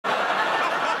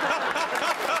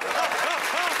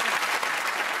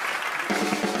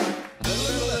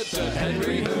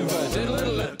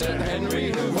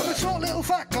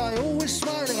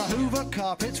Hoover,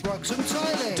 carpets, rugs and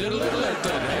tiling.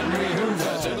 Henry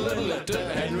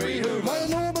Hoover, Henry Hoover. My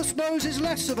enormous nose is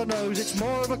less of a nose, it's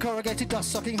more of a corrugated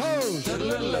dust-sucking hose.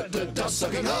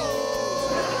 Dust-sucking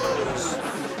hose.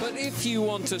 But if you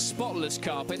want a spotless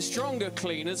carpet, stronger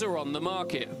cleaners are on the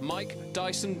market. Mike,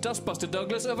 Dyson, Dustbuster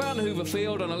Douglas of Van Hoover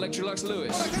Field on Electrolux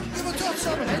Lewis. I couldn't give a toss,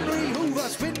 I'm Henry Hoover.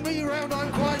 Spin me round,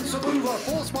 I'm quite some Hoover.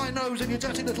 Force my nose in your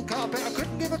dirty little carpet. I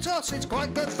couldn't give a toss, it's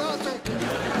quite cathartic.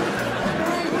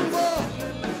 Henry Hoover.